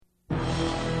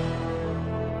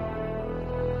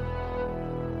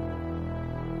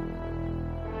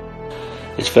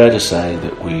It's fair to say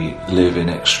that we live in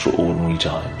extraordinary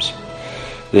times.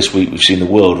 This week we've seen the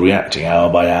world reacting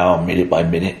hour by hour, minute by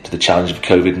minute to the challenge of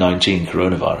COVID-19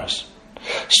 coronavirus.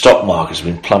 Stock markets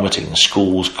have been plummeting,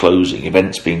 schools closing,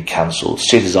 events being cancelled,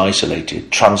 cities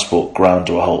isolated, transport ground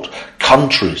to a halt,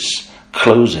 countries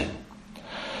closing.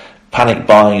 Panic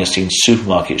buying has seen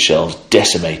supermarket shelves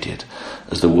decimated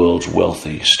as the world's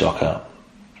wealthy stock up.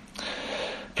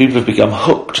 People have become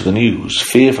hooked to the news,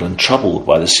 fearful and troubled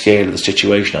by the scale of the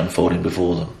situation unfolding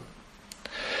before them.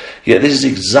 Yet this is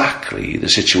exactly the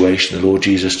situation the Lord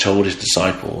Jesus told his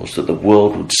disciples that the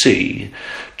world would see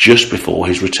just before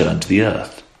his return to the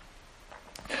earth.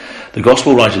 The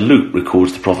Gospel writer Luke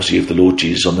records the prophecy of the Lord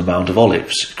Jesus on the Mount of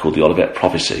Olives, called the Olivet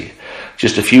Prophecy,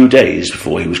 just a few days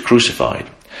before he was crucified,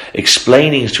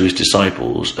 explaining to his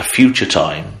disciples a future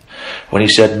time when he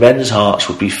said men's hearts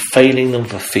would be failing them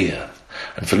for fear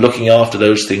and for looking after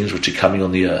those things which are coming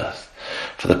on the earth,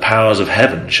 for the powers of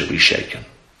heaven shall be shaken.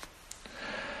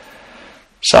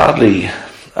 Sadly,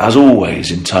 as always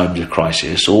in times of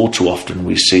crisis, all too often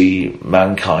we see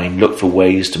mankind look for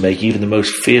ways to make even the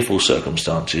most fearful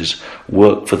circumstances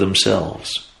work for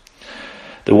themselves.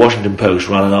 The Washington Post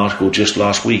ran an article just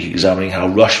last week examining how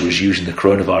Russia is using the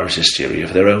coronavirus hysteria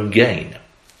for their own gain.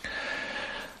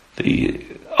 The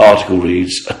article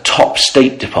reads, a top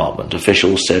State Department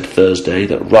official said Thursday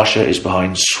that Russia is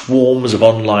behind swarms of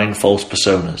online false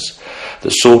personas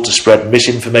that sought to spread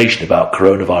misinformation about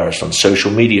coronavirus on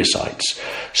social media sites,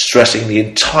 stressing the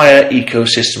entire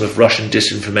ecosystem of Russian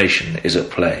disinformation is at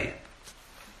play.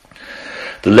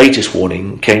 The latest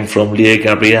warning came from Leah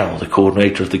Gabriel, the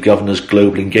coordinator of the Governor's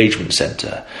Global Engagement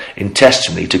Center, in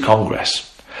testimony to Congress.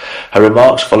 Her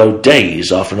remarks followed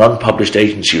days after an unpublished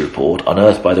agency report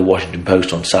unearthed by the Washington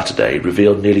Post on Saturday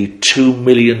revealed nearly 2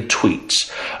 million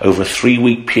tweets over a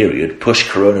 3-week period pushed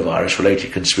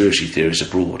coronavirus-related conspiracy theories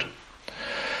abroad.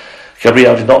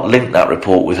 Gabrielle did not link that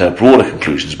report with her broader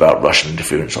conclusions about Russian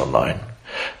interference online,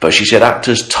 but she said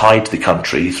actors tied to the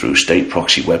country through state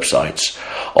proxy websites,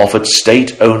 offered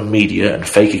state-owned media and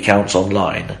fake accounts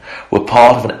online, were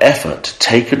part of an effort to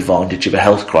take advantage of a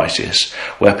health crisis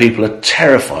where people are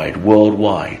terrified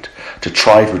worldwide to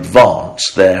try to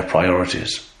advance their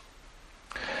priorities.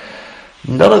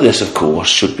 None of this, of course,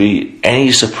 should be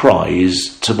any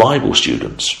surprise to Bible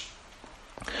students.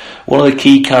 One of the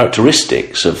key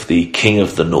characteristics of the King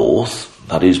of the North,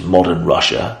 that is modern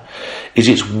Russia, is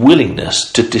its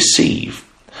willingness to deceive.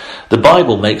 The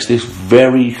Bible makes this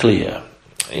very clear.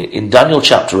 In Daniel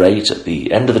chapter 8, at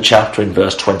the end of the chapter in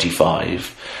verse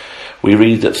 25, we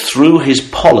read that through his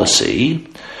policy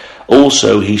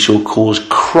also he shall cause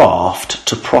craft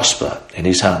to prosper in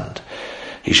his hand.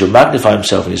 He shall magnify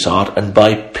himself in his heart, and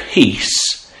by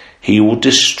peace he will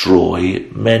destroy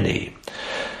many.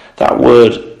 That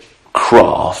word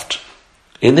craft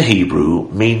in the Hebrew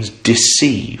means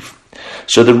deceive.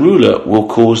 So the ruler will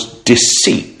cause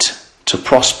deceit to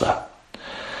prosper.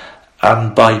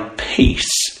 And by peace,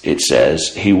 it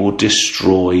says, he will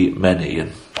destroy many.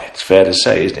 And it's fair to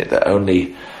say, isn't it, that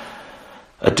only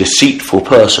a deceitful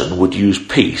person would use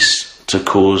peace to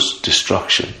cause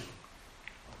destruction.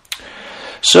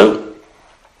 So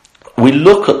we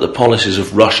look at the policies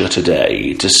of Russia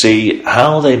today to see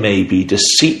how they may be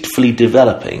deceitfully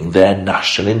developing their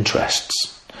national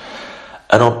interests.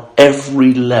 And on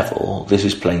every level, this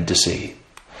is plain to see.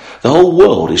 The whole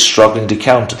world is struggling to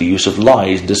counter the use of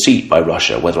lies and deceit by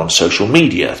Russia, whether on social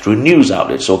media, through news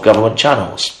outlets or government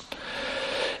channels.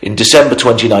 In December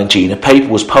 2019, a paper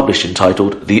was published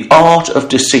entitled The Art of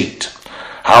Deceit,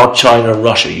 How China and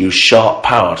Russia Use Sharp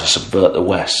Power to Subvert the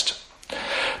West.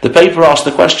 The paper asked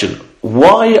the question,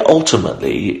 why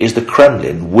ultimately is the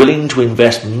Kremlin willing to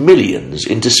invest millions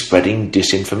into spreading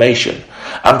disinformation,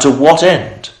 and to what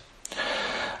end?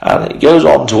 And it goes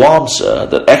on to answer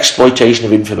that exploitation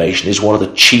of information is one of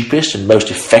the cheapest and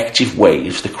most effective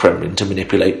ways for the Kremlin to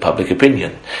manipulate public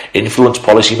opinion, influence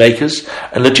policymakers,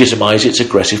 and legitimize its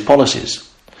aggressive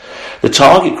policies. The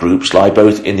target groups lie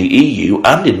both in the EU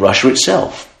and in Russia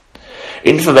itself.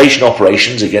 Information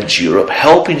operations against Europe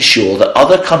help ensure that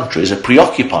other countries are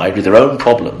preoccupied with their own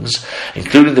problems,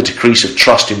 including the decrease of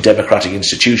trust in democratic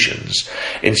institutions,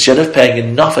 instead of paying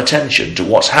enough attention to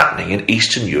what's happening in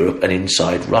Eastern Europe and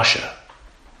inside Russia.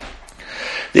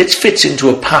 This fits into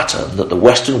a pattern that the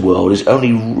Western world is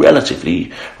only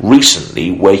relatively recently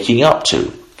waking up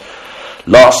to.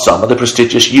 Last summer, the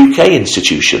prestigious UK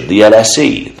institution, the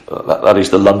LSE, that is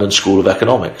the London School of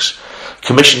Economics,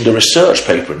 commissioned a research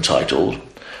paper entitled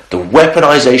The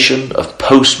Weaponization of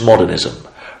Postmodernism,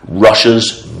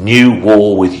 Russia's New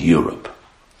War with Europe.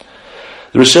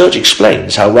 The research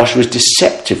explains how Russia is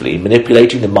deceptively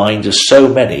manipulating the minds of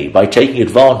so many by taking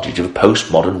advantage of a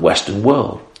postmodern Western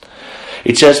world.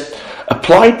 It says,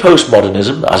 applied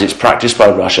postmodernism, as it's practiced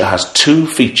by Russia, has two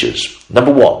features.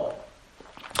 Number one,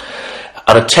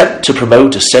 an attempt to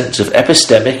promote a sense of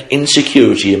epistemic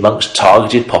insecurity amongst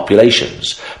targeted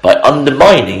populations by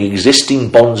undermining existing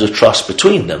bonds of trust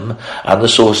between them and the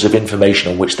sources of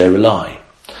information on which they rely.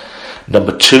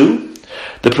 Number two,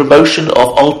 the promotion of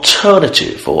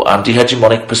alternative or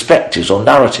anti-hegemonic perspectives or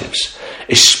narratives,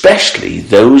 especially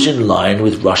those in line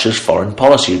with Russia's foreign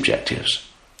policy objectives.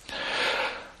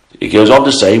 It goes on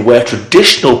to say, where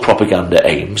traditional propaganda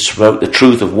aims to promote the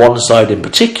truth of one side in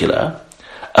particular,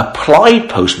 applied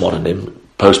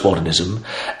postmodernism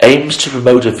aims to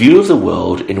promote a view of the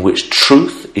world in which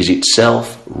truth is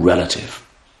itself relative.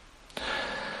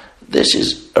 This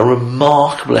is a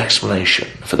remarkable explanation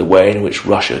for the way in which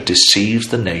Russia deceives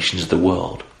the nations of the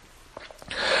world.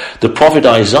 The prophet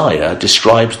Isaiah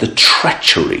describes the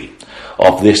treachery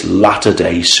of this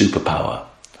latter-day superpower.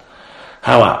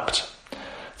 How apt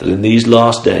that in these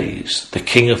last days the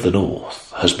King of the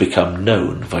North has become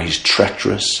known for his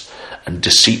treacherous and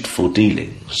deceitful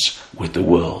dealings with the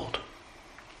world.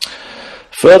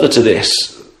 Further to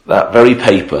this, that very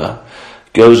paper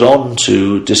goes on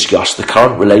to discuss the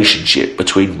current relationship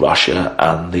between Russia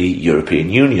and the European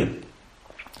Union.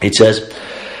 It says,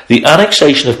 the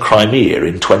annexation of Crimea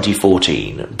in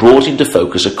 2014 brought into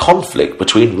focus a conflict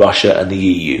between Russia and the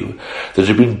EU that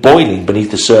had been boiling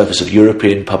beneath the surface of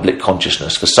European public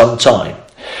consciousness for some time,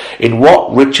 in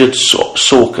what Richard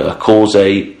Sawker calls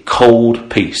a cold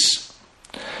peace.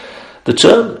 The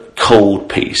term cold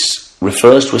peace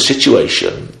refers to a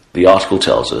situation, the article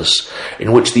tells us,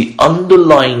 in which the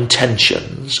underlying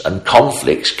tensions and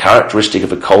conflicts characteristic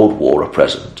of a Cold War are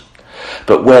present,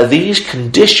 but where these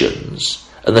conditions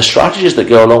and the strategies that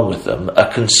go along with them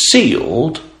are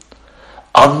concealed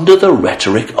under the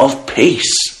rhetoric of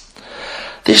peace.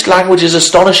 This language is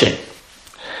astonishing.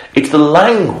 It's the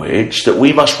language that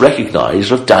we must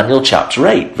recognise of Daniel chapter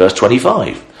 8, verse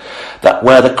 25, that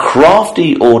where the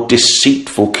crafty or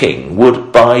deceitful king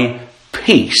would by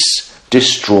peace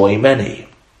destroy many.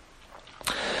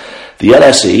 The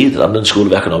LSE, the London School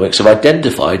of Economics, have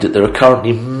identified that there are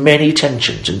currently many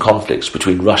tensions and conflicts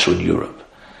between Russia and Europe,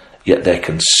 yet they're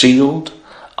concealed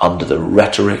under the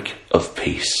rhetoric of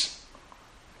peace.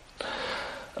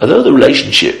 Although the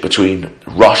relationship between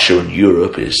Russia and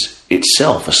Europe is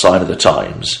itself a sign of the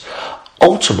times,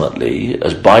 ultimately,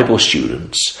 as Bible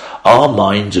students, our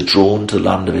minds are drawn to the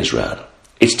land of Israel.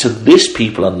 It's to this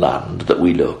people and land that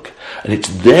we look, and it's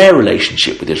their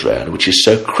relationship with Israel which is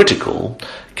so critical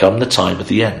come the time of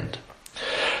the end.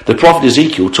 The prophet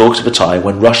Ezekiel talks of a time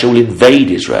when Russia will invade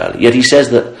Israel, yet he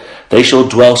says that they shall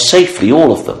dwell safely,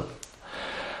 all of them,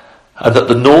 and that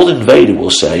the northern invader will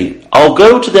say, I'll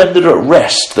go to them that are at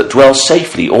rest, that dwell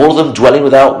safely, all of them dwelling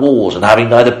without walls and having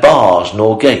neither bars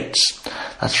nor gates.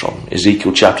 That's from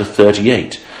Ezekiel chapter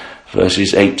 38,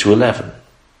 verses 8 to 11.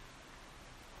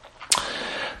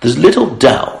 There's little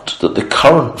doubt that the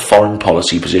current foreign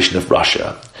policy position of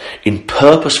Russia in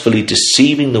purposefully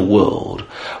deceiving the world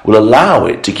will allow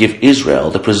it to give Israel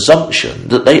the presumption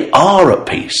that they are at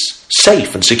peace,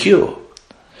 safe and secure.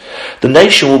 The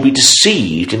nation will be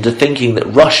deceived into thinking that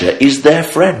Russia is their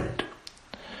friend.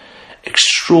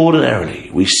 Extraordinarily,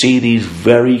 we see these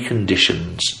very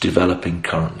conditions developing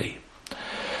currently.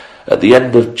 At the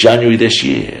end of January this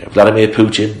year, Vladimir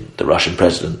Putin, the Russian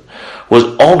president, was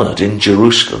honoured in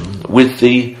Jerusalem with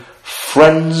the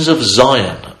Friends of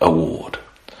Zion Award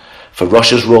for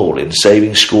Russia's role in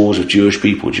saving scores of Jewish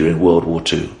people during World War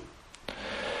II.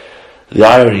 The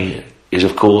irony is,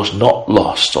 of course, not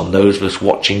lost on those of us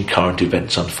watching current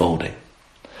events unfolding.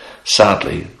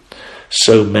 Sadly,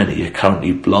 so many are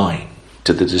currently blind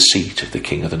to the deceit of the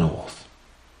King of the North.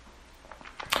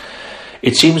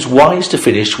 It seems wise to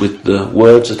finish with the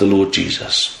words of the Lord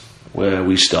Jesus, where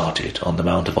we started, on the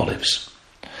Mount of Olives.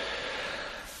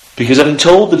 Because having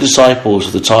told the disciples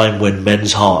of the time when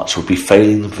men's hearts would be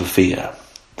failing them for fear,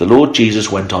 the Lord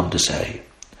Jesus went on to say,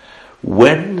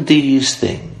 when these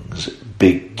things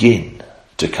begin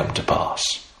to come to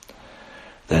pass,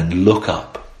 then look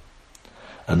up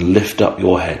and lift up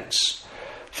your heads,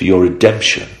 for your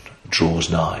redemption draws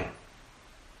nigh.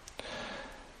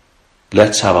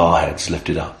 Let's have our heads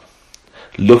lifted up,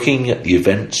 looking at the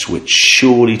events which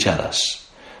surely tell us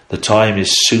the time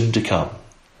is soon to come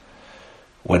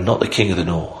when not the King of the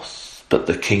North, but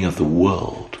the King of the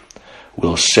world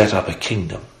will set up a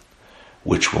kingdom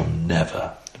which will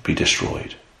never be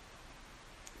destroyed.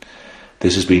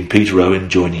 This has been Peter Owen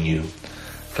joining you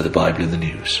for the Bible in the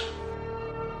News.